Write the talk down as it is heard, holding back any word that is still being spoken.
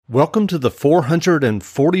Welcome to the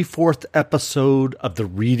 444th episode of the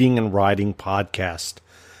Reading and Writing Podcast.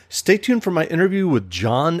 Stay tuned for my interview with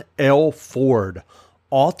John L. Ford,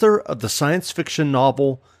 author of the science fiction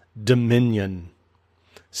novel Dominion.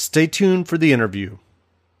 Stay tuned for the interview.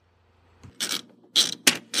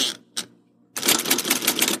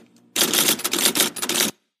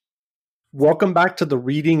 Welcome back to the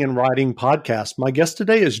Reading and Writing Podcast. My guest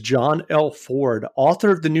today is John L. Ford, author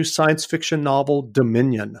of the new science fiction novel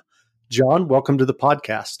Dominion. John, welcome to the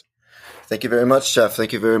podcast. Thank you very much, Jeff.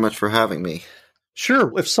 Thank you very much for having me.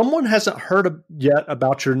 Sure. If someone hasn't heard yet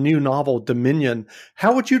about your new novel, Dominion,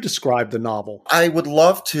 how would you describe the novel? I would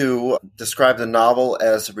love to describe the novel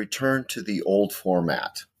as a return to the old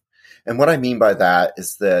format. And what I mean by that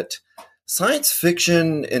is that science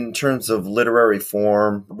fiction in terms of literary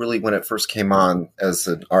form, really when it first came on as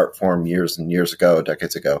an art form years and years ago,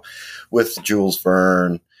 decades ago, with Jules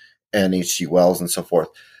Verne and H.G. Wells and so forth,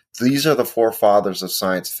 these are the forefathers of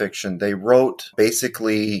science fiction. They wrote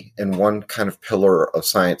basically in one kind of pillar of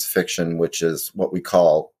science fiction, which is what we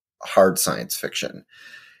call hard science fiction.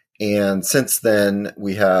 And since then,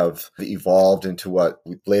 we have evolved into what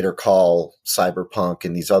we later call cyberpunk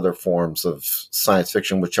and these other forms of science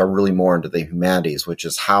fiction, which are really more into the humanities, which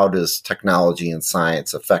is how does technology and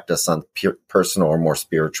science affect us on personal or more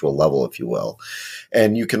spiritual level, if you will.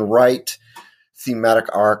 And you can write thematic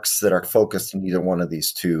arcs that are focused in either one of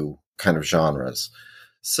these two kind of genres.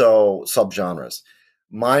 So subgenres.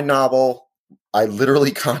 My novel, I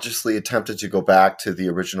literally consciously attempted to go back to the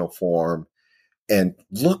original form and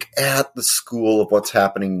look at the school of what's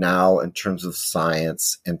happening now in terms of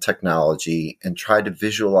science and technology and try to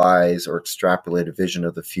visualize or extrapolate a vision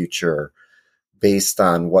of the future based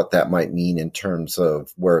on what that might mean in terms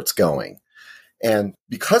of where it's going. And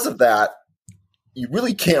because of that, you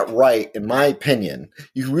really can't write, in my opinion,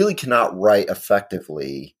 you really cannot write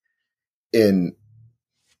effectively in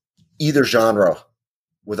either genre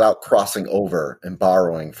without crossing over and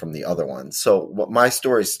borrowing from the other one. So what my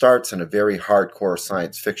story starts in a very hardcore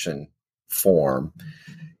science fiction form.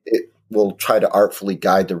 It will try to artfully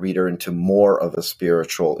guide the reader into more of a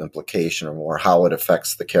spiritual implication or more how it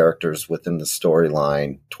affects the characters within the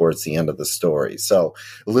storyline towards the end of the story. So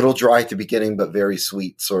a little dry at the beginning, but very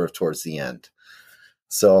sweet sort of towards the end.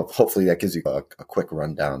 So hopefully that gives you a quick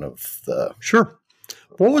rundown of the... Sure.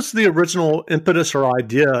 What was the original impetus or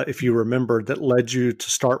idea, if you remember, that led you to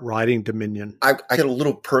start writing Dominion? I get a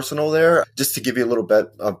little personal there. Just to give you a little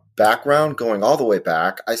bit of background, going all the way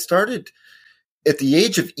back, I started at the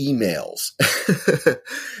age of emails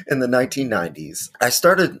in the 1990s. I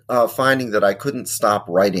started finding that I couldn't stop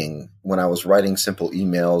writing when I was writing simple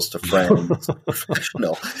emails to friends,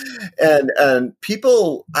 professional. And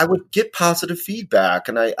people, I would get positive feedback.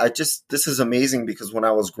 And I just, this is amazing because when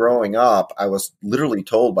I was growing up, I was literally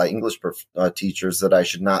told by English teachers that I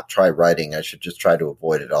should not try writing. I should just try to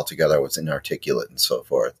avoid it altogether. I was inarticulate and so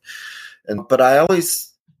forth. But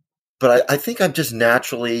I think I'm just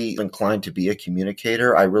naturally inclined to be a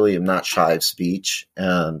communicator. I really am not shy of speech,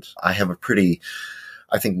 and I have a pretty,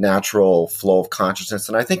 I think, natural flow of consciousness.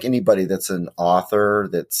 And I think anybody that's an author,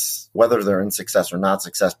 that's whether they're in success or not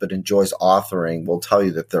success, but enjoys authoring, will tell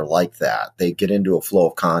you that they're like that. They get into a flow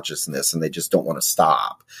of consciousness and they just don't want to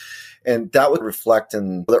stop. And that would reflect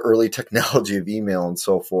in the early technology of email and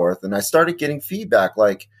so forth. And I started getting feedback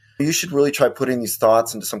like, you should really try putting these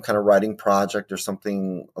thoughts into some kind of writing project or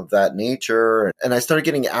something of that nature. And I started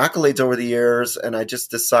getting accolades over the years. And I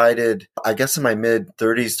just decided, I guess in my mid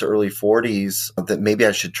 30s to early 40s, that maybe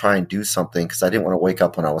I should try and do something because I didn't want to wake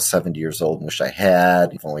up when I was 70 years old and wish I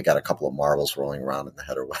had. I've only got a couple of marbles rolling around in the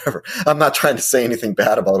head or whatever. I'm not trying to say anything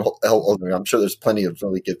bad about old. I'm sure there's plenty of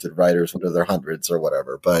really gifted writers into their hundreds or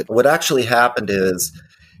whatever. But what actually happened is,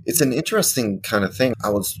 it's an interesting kind of thing. I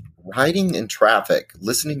was riding in traffic,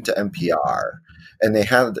 listening to NPR, and they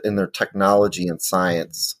had in their technology and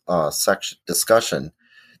science section discussion,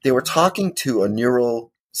 they were talking to a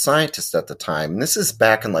neuroscientist at the time. And this is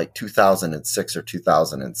back in like 2006 or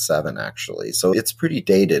 2007, actually. So it's pretty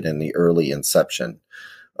dated in the early inception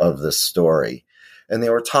of this story. And they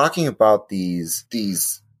were talking about these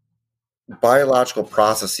biological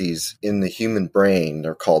processes in the human brain.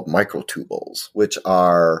 They're called microtubules, which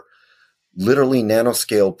are literally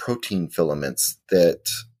nanoscale protein filaments that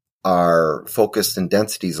are focused in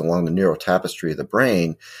densities along the neurotapestry of the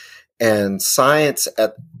brain. And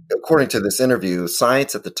according to this interview,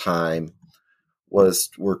 science at the time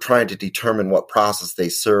were trying to determine what process they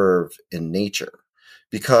serve in nature.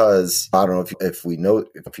 Because I don't know if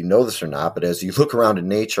you know this or not, but as you look around in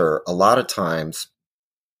nature, a lot of times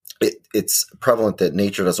it's prevalent that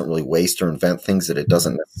nature doesn't really waste or invent things that it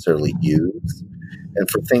doesn't necessarily use. And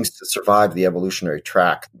for things to survive the evolutionary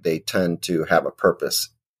track, they tend to have a purpose.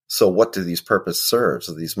 So what do these purpose serve?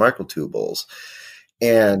 So these microtubules.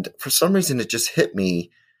 And for some reason, it just hit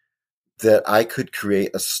me that I could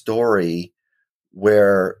create a story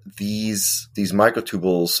where these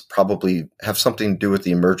microtubules probably have something to do with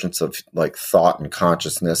the emergence of like thought and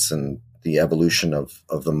consciousness and the evolution of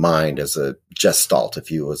the mind as a gestalt,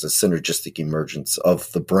 if you will, as a synergistic emergence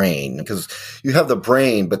of the brain. Because you have the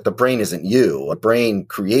brain, but the brain isn't you. A brain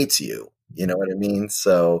creates you. You know what I mean?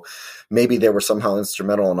 So maybe they were somehow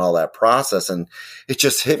instrumental in all that process. And it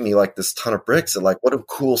just hit me like this ton of bricks. And like, what a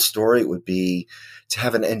cool story it would be to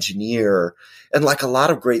have an engineer. And like a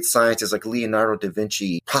lot of great scientists, like Leonardo da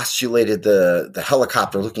Vinci postulated the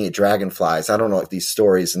helicopter looking at dragonflies. I don't know, like these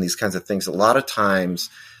stories and these kinds of things. A lot of times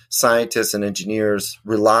scientists and engineers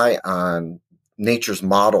rely on nature's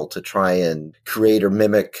model to try and create or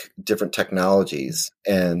mimic different technologies.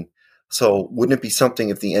 And so wouldn't it be something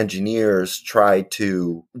if the engineers tried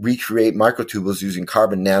to recreate microtubules using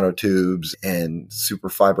carbon nanotubes and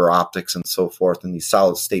superfiber optics and so forth, and these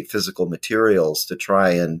solid state physical materials to try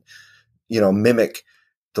and, mimic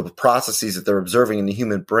the processes that they're observing in the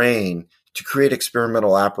human brain to create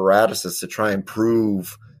experimental apparatuses to try and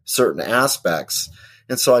prove certain aspects.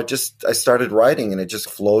 And so I started writing and it just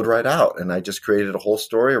flowed right out. And I just created a whole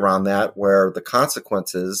story around that where the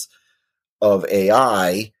consequences of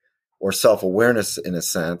AI or self-awareness, in a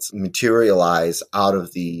sense, materialize out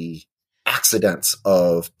of the accidents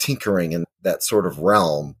of tinkering in that sort of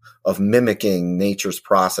realm of mimicking nature's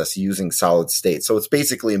process using solid state. So it's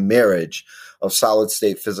basically a marriage of solid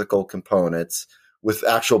state physical components with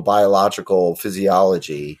actual biological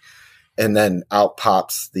physiology. And then out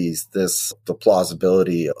pops the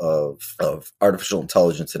plausibility of artificial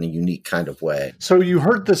intelligence in a unique kind of way. So you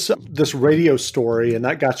heard this radio story, and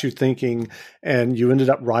that got you thinking, and you ended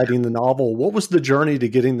up writing the novel. What was the journey to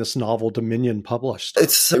getting this novel, Dominion, published?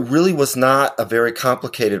 It really was not a very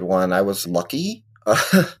complicated one. I was lucky,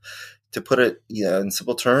 to put it in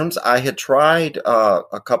simple terms. I had tried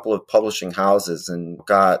a couple of publishing houses and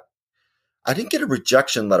I didn't get a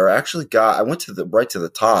rejection letter. I went right to the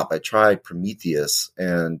top. I tried Prometheus,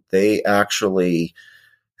 and they actually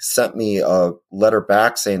sent me a letter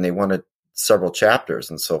back saying they wanted several chapters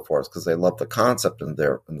and so forth because they loved the concept and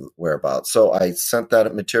their whereabouts. So I sent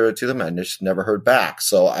that material to them and I just never heard back.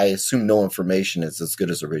 So I assume no information is as good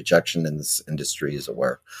as a rejection in this industry, as it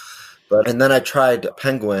were. And then I tried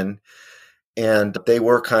Penguin, and they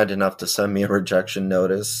were kind enough to send me a rejection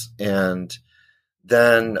notice. And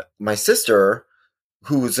then my sister,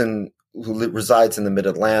 who resides in the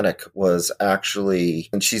Mid-Atlantic, was actually,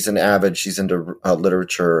 and she's into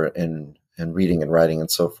literature and reading and writing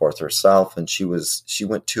and so forth herself. And she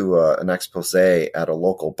went to an expose at a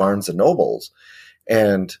local Barnes and Nobles,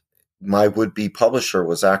 and my would-be publisher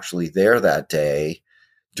was actually there that day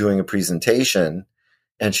doing a presentation.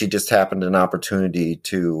 And she just happened an opportunity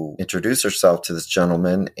to introduce herself to this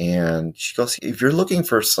gentleman. And she goes, if you're looking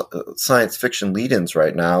for science fiction lead-ins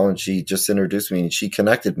right now, and she just introduced me and she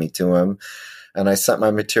connected me to him. And I sent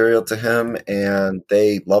my material to him and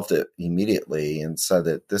they loved it immediately and said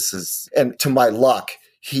that and to my luck,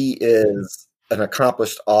 he is an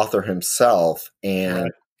accomplished author himself and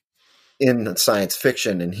right. in science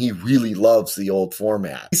fiction, and he really loves the old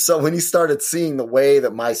format. So when he started seeing the way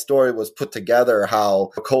that my story was put together,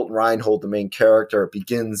 how Colton Reinhold, the main character,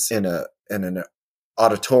 begins in an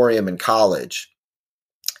auditorium in college,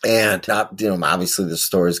 and obviously the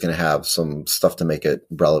story is going to have some stuff to make it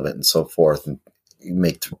relevant and so forth, and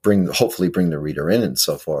hopefully bring the reader in and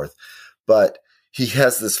so forth. But he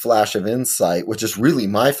has this flash of insight, which is really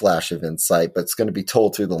my flash of insight, but it's going to be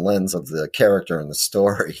told through the lens of the character in the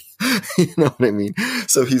story. You know what I mean?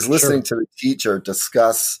 So he's listening to the teacher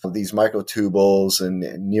discuss these microtubules and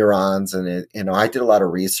neurons. And, I did a lot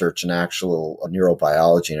of research in actual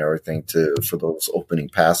neurobiology and everything for those opening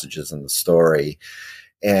passages in the story.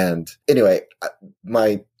 And anyway,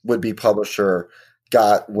 my would-be publisher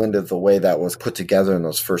got wind of the way that was put together in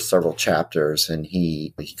those first several chapters, and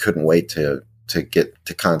he couldn't wait to get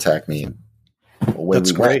to contact me.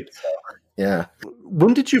 That's great. So, yeah.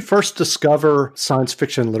 When did you first discover science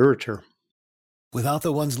fiction literature? Without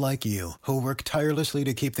the ones like you, who work tirelessly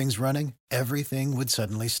to keep things running, everything would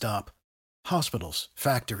suddenly stop. Hospitals,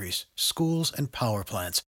 factories, schools, and power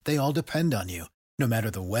plants, they all depend on you. No matter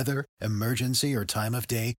the weather, emergency, or time of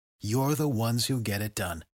day, you're the ones who get it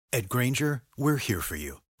done. At Grainger, we're here for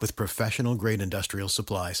you with professional-grade industrial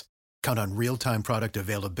supplies. Count on real-time product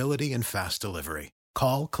availability and fast delivery.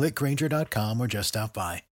 Call, click Grainger.com, or just stop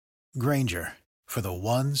by. Grainger, for the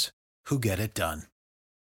ones who get it done.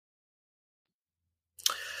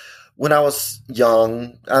 When I was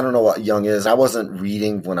young, I don't know what young is. I wasn't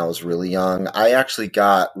reading when I was really young. I actually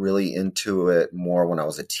got really into it more when I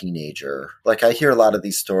was a teenager. Like I hear a lot of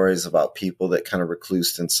these stories about people that kind of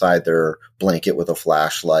reclused inside their blanket with a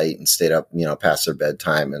flashlight and stayed up, past their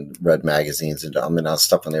bedtime and read magazines and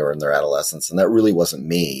stuff when they were in their adolescence. And that really wasn't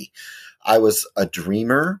me. I was a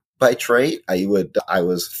dreamer by trait. I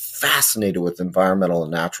was fascinated with environmental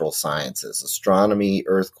and natural sciences, astronomy,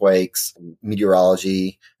 earthquakes,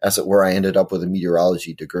 meteorology. As it were, I ended up with a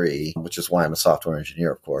meteorology degree, which is why I'm a software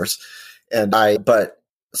engineer, of course.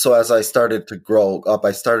 So as I started to grow up,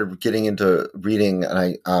 I started getting into reading, and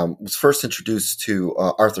I was first introduced to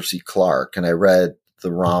Arthur C. Clarke, and I read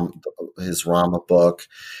his Rama book.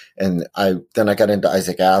 And then I got into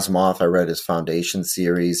Isaac Asimov. I read his Foundation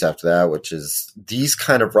series after that, which is these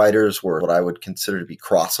kind of writers were what I would consider to be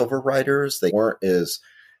crossover writers. They weren't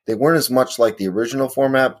as much like the original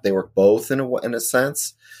format, but they were both in a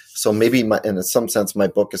sense. So maybe in some sense, my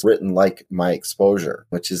book is written like my exposure,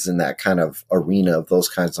 which is in that kind of arena of those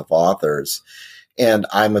kinds of authors. And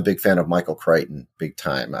I'm a big fan of Michael Crichton, big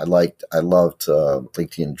time. I loved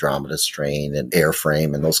Link the Andromeda Strain and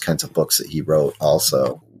Airframe and those kinds of books that he wrote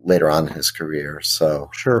also later on in his career. So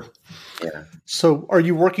sure. Yeah. So are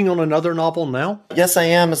you working on another novel now? Yes, I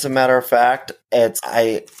am. As a matter of fact,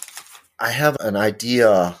 I have an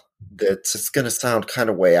idea that's going to sound kind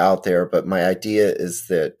of way out there, but my idea is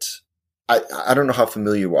that I don't know how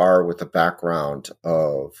familiar you are with the background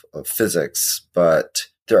of physics, but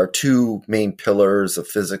there are two main pillars of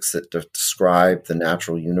physics that describe the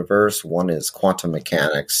natural universe. One is quantum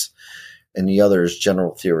mechanics, and the other is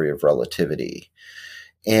general theory of relativity.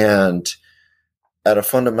 And at a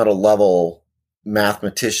fundamental level,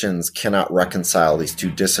 mathematicians cannot reconcile these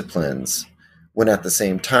two disciplines, when at the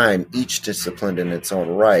same time, each discipline in its own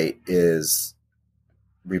right is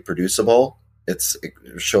reproducible. It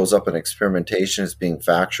shows up in experimentation as being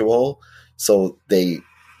factual. So they,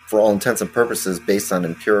 for all intents and purposes, based on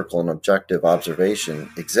empirical and objective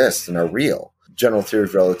observation, exist and are real. General theory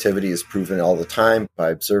of relativity is proven all the time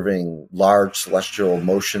by observing large celestial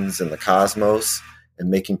motions in the cosmos and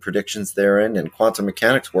making predictions therein. And quantum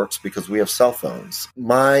mechanics works because we have cell phones.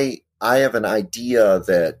 I have an idea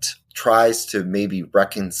that tries to maybe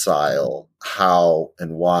reconcile how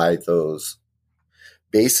and why those.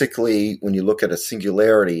 Basically, when you look at a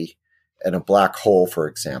singularity and a black hole, for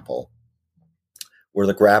example, where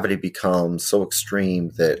the gravity becomes so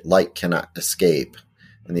extreme that light cannot escape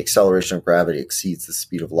and the acceleration of gravity exceeds the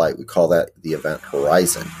speed of light, we call that the event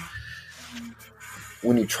horizon.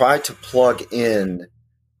 When you try to plug in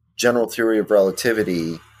general theory of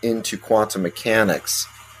relativity into quantum mechanics,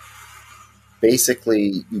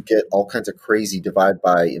 basically you get all kinds of crazy divide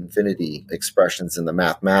by infinity expressions in the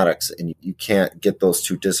mathematics, and you can't get those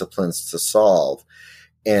two disciplines to solve.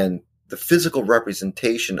 And the physical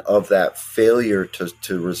representation of that failure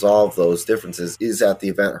to resolve those differences is at the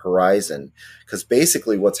event horizon, because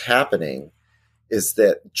basically what's happening is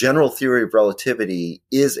that general theory of relativity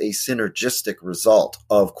is a synergistic result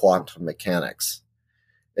of quantum mechanics.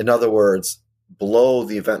 In other words, below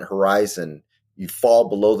the event horizon, you fall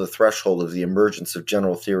below the threshold of the emergence of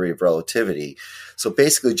general theory of relativity. So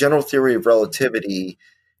basically, general theory of relativity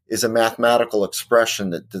is a mathematical expression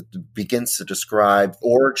that begins to describe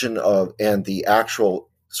origin of and the actual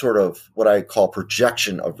sort of what I call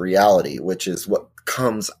projection of reality, which is what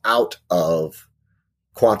comes out of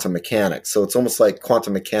quantum mechanics. So it's almost like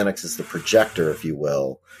quantum mechanics is the projector, if you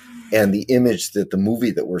will, and the image that the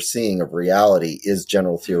movie that we're seeing of reality is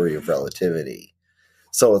general theory of relativity.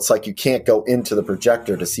 So it's like you can't go into the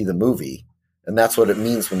projector to see the movie. And that's what it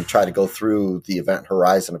means when you try to go through the event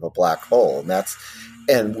horizon of a black hole.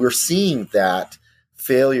 And we're seeing that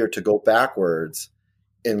failure to go backwards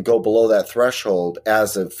and go below that threshold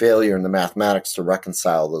as a failure in the mathematics to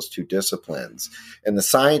reconcile those two disciplines. And the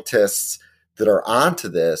scientists that are onto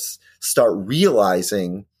this start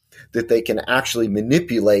realizing that they can actually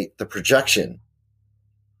manipulate the projection,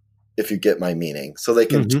 if you get my meaning. So they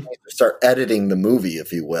can start editing the movie,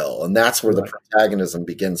 if you will. And that's where the protagonism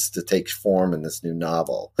begins to take form in this new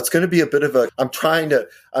novel. It's going to be a bit of I'm trying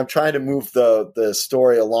to move the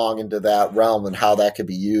story along into that realm and how that could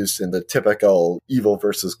be used in the typical evil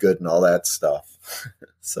versus good and all that stuff.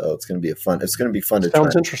 So it's going to be fun to try.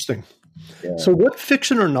 Sounds interesting. Yeah. So what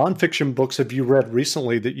fiction or nonfiction books have you read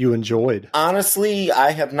recently that you enjoyed? Honestly,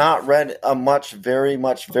 I have not read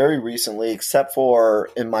very recently, except for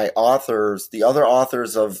in my authors, the other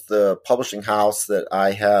authors of the publishing house that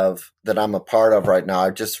I'm a part of right now.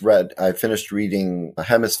 I finished reading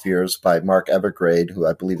Hemispheres by Mark Evergrade, who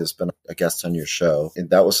I believe has been a guest on your show. And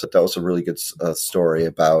that was a really good story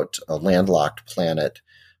about a landlocked planet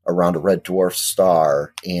around a red dwarf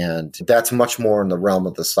star. And that's much more in the realm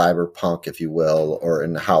of the cyberpunk, if you will, or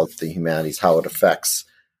in how the humanities, how it affects,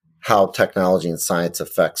 how technology and science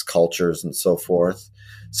affects cultures and so forth.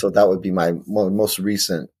 So that would be my most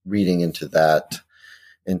recent reading into that,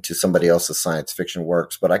 into somebody else's science fiction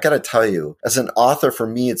works. But I got to tell you, as an author, for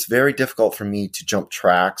me, it's very difficult for me to jump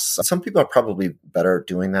tracks. Some people are probably better at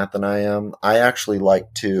doing that than I am. I actually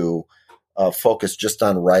like to focus just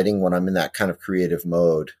on writing when I'm in that kind of creative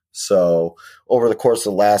mode. So over the course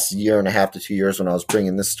of the last year and a half to 2 years, when I was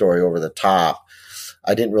bringing this story over the top,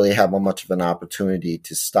 I didn't really have much of an opportunity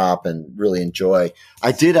to stop and really enjoy.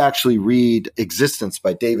 I did actually read Existence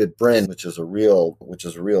by David Brin, which is a real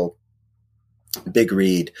big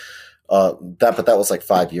read. But that was like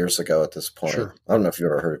 5 years ago at this point. Sure. I don't know if you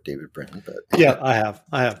ever heard of David Brin, but yeah, I have.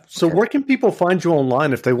 So where can people find you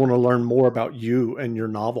online if they want to learn more about you and your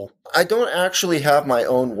novel? I don't actually have my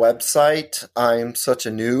own website. I'm such a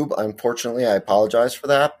noob. Unfortunately, I apologize for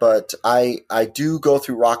that, but I do go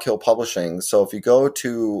through Rock Hill Publishing. So if you go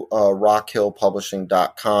to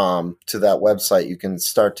rockhillpublishing.com, to that website, you can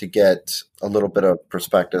start to get a little bit of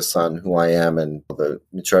prospectus on who I am and the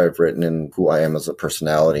material I've written and who I am as a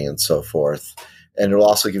personality and so forth. And it'll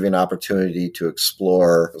also give you an opportunity to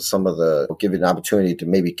explore give you an opportunity to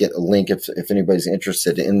maybe get a link if anybody's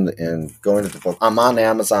interested in going to the book. I'm on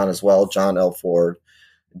Amazon as well, John L. Ford,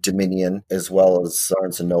 Dominion, as well as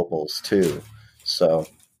Barnes & Nobles too. So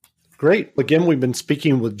great. Again, we've been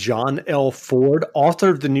speaking with John L. Ford, author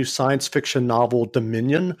of the new science fiction novel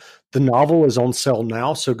Dominion. The novel is on sale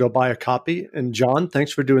now, so go buy a copy. And John,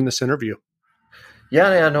 thanks for doing this interview.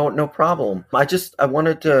 Yeah, no problem. I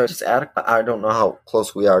wanted to just add, I don't know how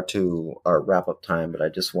close we are to our wrap-up time, but I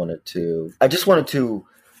just wanted to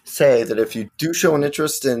say that if you do show an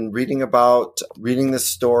interest in reading this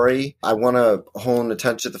story, I want to hone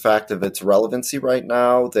attention to the fact of its relevancy right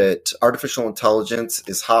now, that artificial intelligence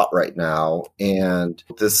is hot right now, and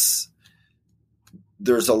there's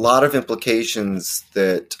a lot of implications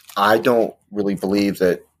that I don't really believe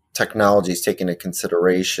that technology is taken into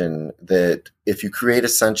consideration, that if you create a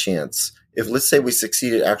sentience, if let's say we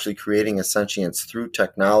succeeded actually creating a sentience through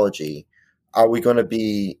technology, are we going to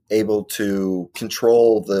be able to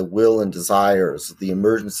control the will and desires, the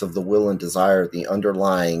emergence of the will and desire, the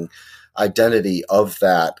underlying identity of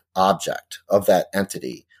that object, of that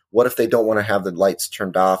entity? What if they don't want to have the lights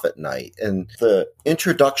turned off at night? And the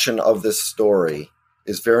introduction of this story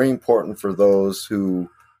is very important for those who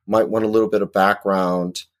might want a little bit of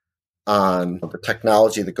background on the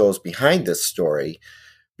technology that goes behind this story,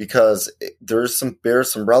 because bears some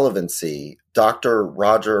relevancy. Dr.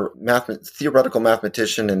 Roger, theoretical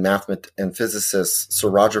mathematician and physicist Sir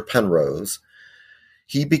Roger Penrose,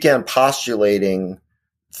 he began postulating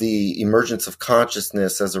the emergence of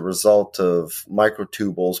consciousness as a result of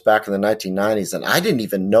microtubules back in the 1990s. And I didn't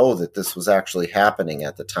even know that this was actually happening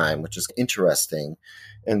at the time, which is interesting.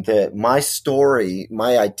 And that my story,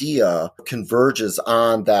 my idea, converges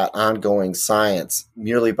on that ongoing science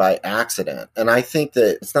merely by accident. And I think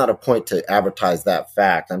that it's not a point to advertise that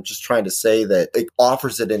fact. I'm just trying to say that it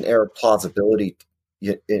offers it an air of plausibility,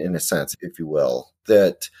 in a sense, if you will,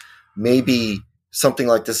 that maybe something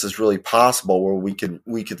like this is really possible, where we could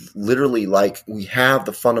literally, like, we have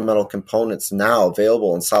the fundamental components now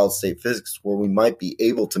available in solid state physics, where we might be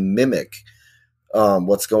able to mimic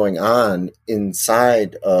what's going on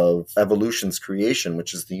inside of evolution's creation,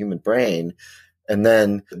 which is the human brain. And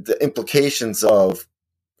then the implications of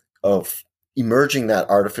emerging that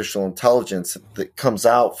artificial intelligence that comes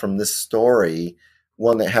out from this story,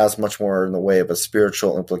 one that has much more in the way of a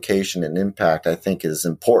spiritual implication and impact, I think is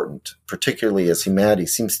important, particularly as humanity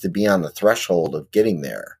seems to be on the threshold of getting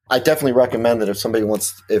there. I definitely recommend that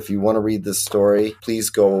if you want to read this story, please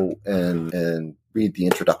go and read the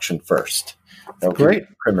introduction first. That'll Great.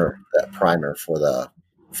 That primer for the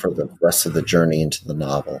rest of the journey into the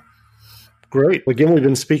novel. Great. Again, we've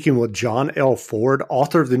been speaking with John L. Ford,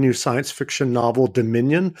 author of the new science fiction novel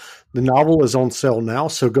Dominion. The novel is on sale now,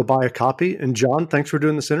 so go buy a copy. And John, thanks for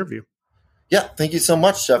doing this interview. Yeah, thank you so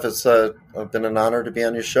much, Jeff. It's been an honor to be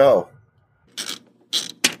on your show.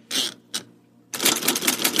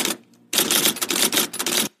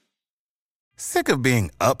 Sick of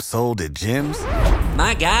being upsold at gyms?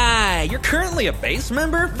 My guy, you're currently a base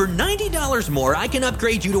member? For $90 more, I can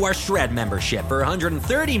upgrade you to our Shred membership. For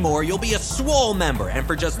 $130 more, you'll be a Swole member. And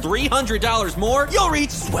for just $300 more, you'll reach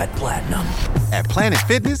Sweat Platinum. At Planet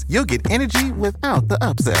Fitness, you'll get energy without the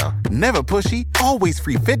upsell. Never pushy, always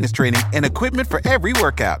free fitness training and equipment for every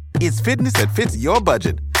workout. It's fitness that fits your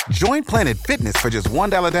budget. Join Planet Fitness for just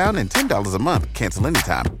 $1 down and $10 a month. Cancel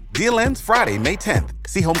anytime. Deal ends Friday, May 10th.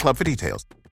 See Home Club for details.